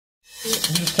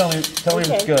Just tell me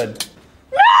it's good.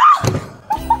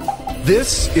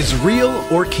 This is Real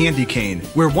or Candy Cane,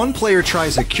 where one player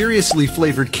tries a curiously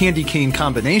flavored candy cane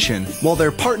combination while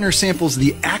their partner samples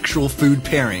the actual food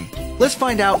pairing. Let's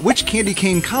find out which candy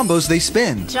cane combos they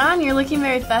spin. John, you're looking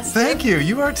very festive. Thank you,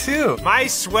 you are too. My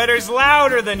sweater's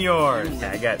louder than yours.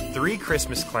 I got 3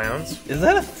 Christmas clowns. Is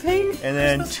that a thing? And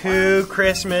then 2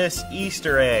 Christmas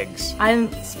Easter eggs.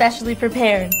 I'm specially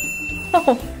prepared.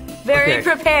 Oh, very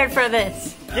prepared for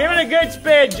this. Give it a good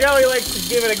spin. Joey likes to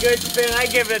give it a good spin. I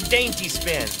give it a dainty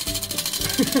spin.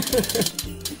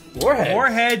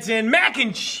 Warheads and mac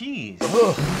and cheese.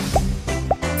 Ugh.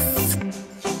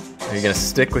 Are you gonna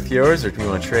stick with yours or do you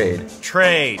want to trade?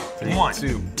 Trade. 1,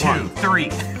 2, 3.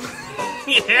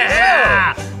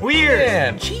 Yeah! Weird.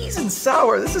 Man, cheese and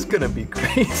sour, this is gonna be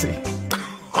crazy.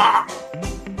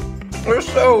 We're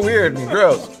so weird and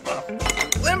gross.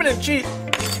 Lemon and cheese.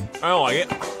 I don't like it.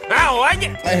 I don't like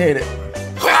it. I hate it.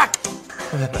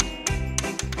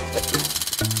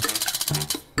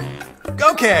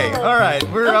 Okay, all right,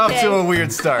 we're off to a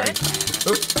weird start.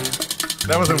 Oops.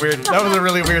 That was a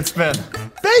really weird spin.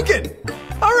 Bacon!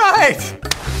 All right!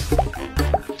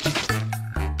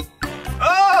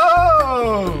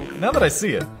 Oh! Now that I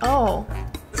see it. Oh,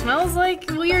 smells like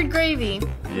weird gravy.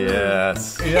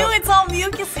 Yes. Ew, it's all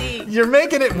mucusy. You're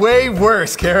making it way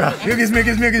worse, Kara. Mucus.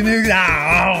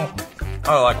 Ow!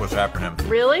 I like what's happening.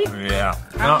 Really? Yeah.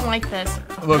 I don't like this.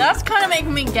 Look. That's kind of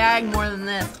making me gag more than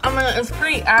this. I mean, it's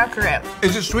pretty accurate.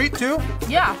 Is it sweet too?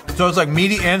 Yeah. So it's like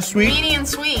meaty and sweet? Meaty and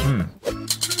sweet.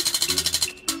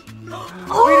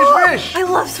 Oh, Swedish fish! I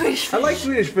love Swedish fish. I like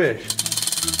Swedish fish.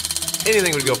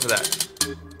 Anything would go for that.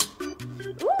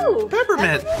 Ooh.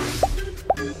 Peppermint.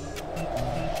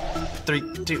 3,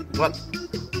 2, 1.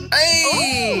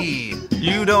 Hey!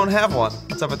 You don't have one.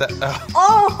 What's up with that?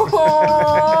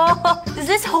 Oh! Is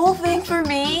this whole thing for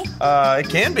me? It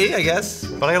can be, I guess.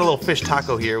 But I got a little fish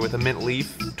taco here with a mint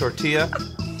leaf tortilla.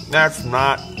 That's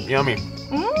not yummy.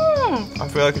 I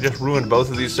feel like I just ruined both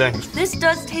of these things. This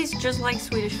does taste just like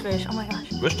Swedish fish. Oh my gosh.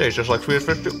 This tastes just like Swedish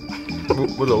fish too,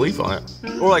 with a leaf on it,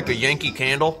 or like a Yankee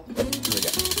Candle.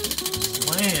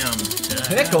 Slam.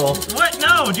 Pickle? What?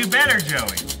 No, do better,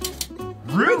 Joey.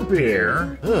 Root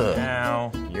beer? Ugh.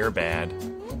 No, you're bad.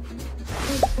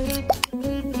 I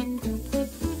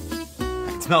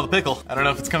can smell the pickle. I don't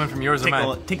know if it's coming from yours or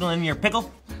mine. Tickling your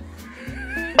pickle?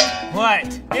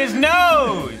 What? His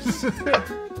nose!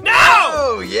 No!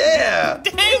 Oh, yeah!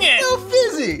 Dang it! So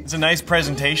fizzy! It's a nice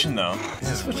presentation, though.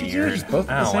 This is what you weird. do, just both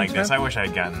at I the don't same like this. time? I wish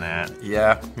I'd gotten that.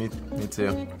 Yeah, me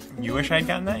too. You wish I'd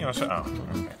gotten that? You also, oh,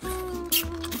 okay.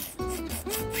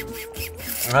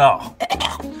 Oh.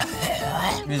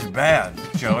 This is bad,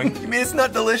 Joey. You mean it's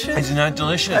not delicious? It's not I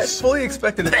delicious. fully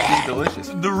expected it to be delicious.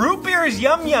 The root beer is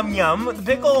yum, yum, yum. The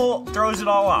pickle throws it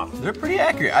all off. They're pretty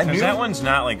accurate. I knew Because that one's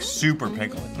not like super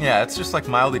pickly. Yeah, it's just like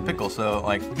mildly pickle, so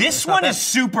like... This one is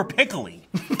super pickly.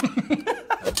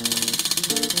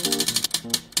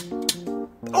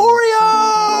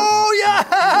 Oreo!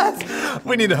 Yes!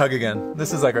 We need to hug again.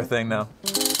 This is like our thing now.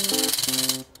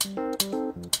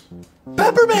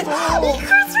 Peppermint!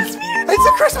 Christmas miracle! It's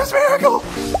a Christmas miracle!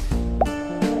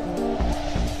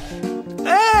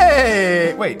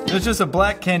 Hey! Wait, there's just a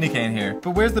black candy cane here.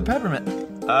 But where's the peppermint?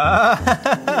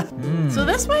 So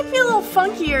this might be a little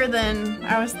funkier than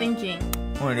I was thinking.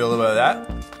 Wanna do a little bit of that?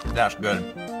 That's good.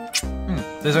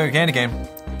 Tastes like a candy cane,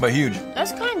 but huge.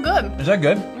 That's kind of good. Is that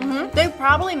good? They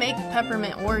probably make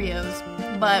peppermint Oreos,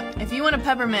 but if you want a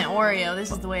peppermint Oreo,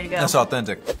 this is the way to go. That's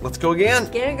authentic. Let's go again.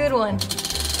 Get a good one.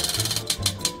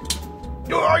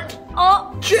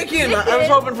 Oh, chicken! I was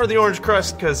hoping for the orange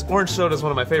crust because orange soda is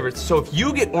one of my favorites. So if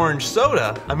you get orange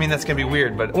soda, I mean that's gonna be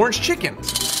weird, but orange chicken.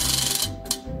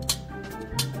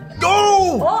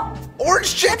 Go! Oh,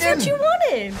 Orange chicken! that's what you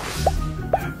wanted.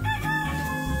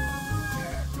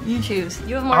 You choose.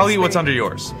 You have more I'll eat what's under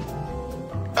yours.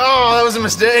 Oh, that was a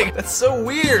mistake. That's so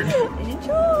weird.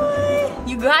 Enjoy.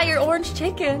 You got your orange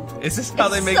chicken. Is this how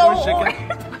they It's make so orange chicken?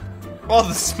 Oh,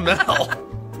 the smell.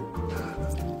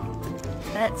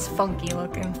 That's funky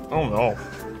looking. Oh no.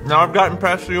 Now I've gotten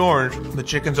past the orange. The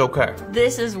chicken's okay.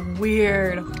 This is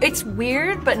weird. It's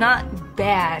weird, but not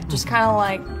bad. Just kind of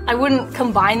like, I wouldn't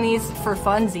combine these for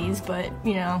funsies, but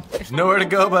you know. Nowhere to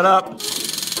go but up.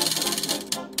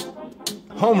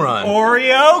 Home run.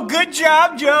 Oreo, good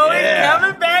job, Joey. Yeah.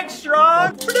 Coming back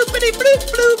strong. Bloopity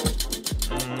bloop bloop.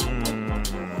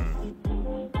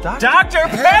 Dr.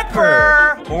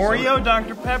 Pepper. Oreo,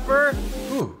 Dr. Pepper.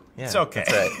 Ooh, yeah, It's okay.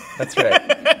 That's right. That's right.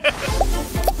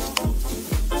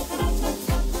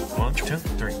 1, 2,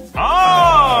 3. Oh,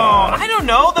 I don't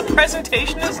know. The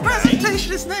presentation is nice.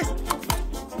 Presentation is nice.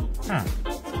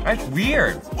 That's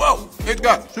weird. Whoa, it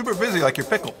got super fizzy like your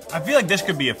pickle. I feel like this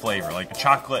could be a flavor, like a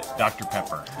chocolate Dr.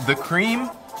 Pepper. The cream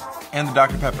and the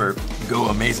Dr. Pepper go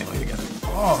amazingly together.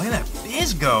 Oh, look at that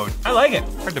fizz go. I like it.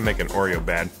 Hard to make an Oreo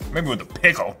bad. Maybe with a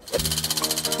pickle.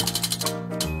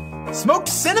 Smoked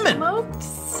cinnamon. Smoked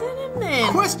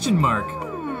cinnamon. Question mark.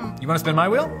 You want to spin my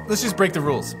wheel? Let's just break the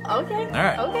rules. Okay. All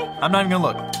right. Okay. I'm not even gonna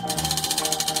look.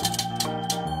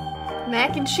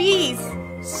 Mac and cheese.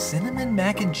 Cinnamon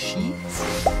mac and cheese?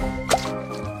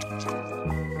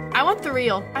 I want the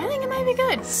real. I think it might be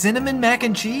good. Cinnamon mac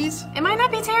and cheese? It might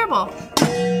not be terrible.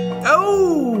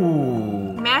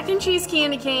 Oh! Mac and cheese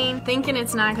candy cane, thinking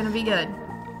it's not gonna be good.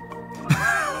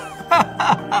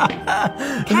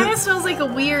 Kind of smells like a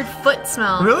weird foot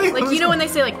smell. Really? Like, you know when they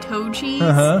say like toe cheese?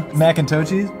 Uh-huh. Mac and toe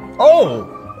cheese? Oh!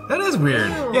 That is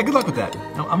weird. Ew. Yeah, good luck with that.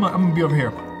 I'm gonna be over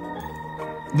here.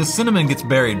 The cinnamon gets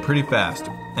buried pretty fast,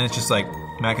 and it's just like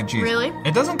mac and cheese. Really?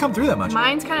 It doesn't come through that much.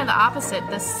 Mine's kind of the opposite.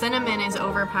 The cinnamon is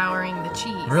overpowering the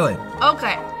cheese. Really?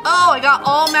 Okay. Oh, I got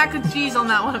all mac and cheese on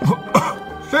that one.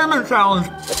 Cinnamon challenge.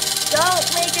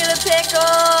 Don't make it a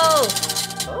pickle!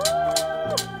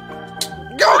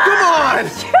 Oh, come on!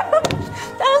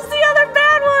 That was the other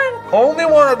bad one! Only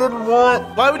one I didn't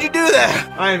want. Why would you do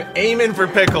that? I'm aiming for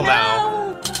pickle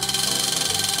now.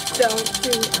 Don't do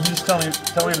it. You just tell me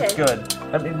if it's good.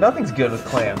 I mean, nothing's good with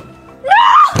clam.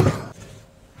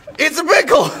 It's a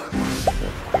pickle!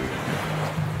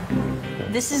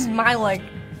 This is my, like,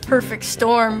 perfect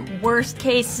storm, worst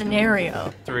case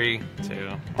scenario. 3, 2,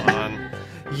 1.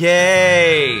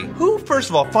 Yay! Who, first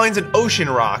of all, finds an ocean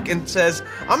rock and says,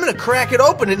 I'm gonna crack it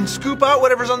open and scoop out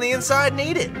whatever's on the inside and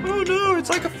eat it? Oh no, it's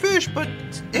like a fish, but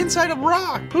it's inside a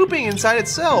rock. Pooping inside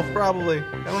itself, probably.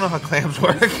 I don't know how clams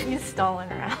work. He's stalling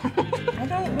around. I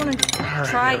don't want to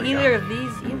try either of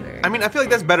these either. I mean, I feel like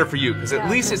that's better for you, because at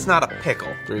least it's not a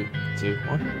pickle. 3, 2,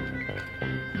 1.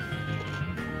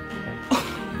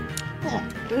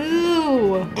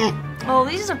 Ooh. Oh,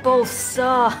 these are both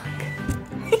suck.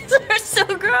 These are so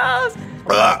gross.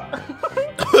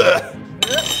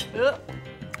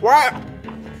 What?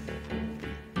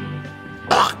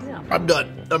 I'm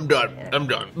done.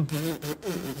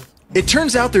 It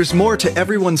turns out there's more to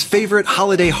everyone's favorite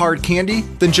holiday hard candy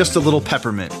than just a little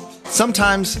peppermint.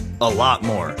 Sometimes, a lot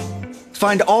more.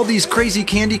 Find all these crazy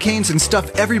candy canes and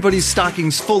stuff everybody's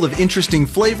stockings full of interesting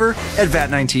flavor at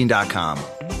vat19.com.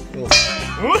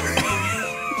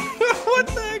 What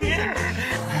the heck?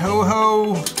 Ho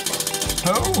ho.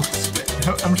 Ho.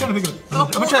 I'm trying to think of it. I'm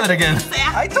gonna try that again.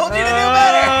 I told you to do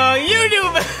better. You do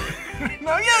better.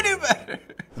 No, you do better.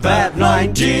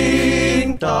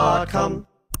 vat19.com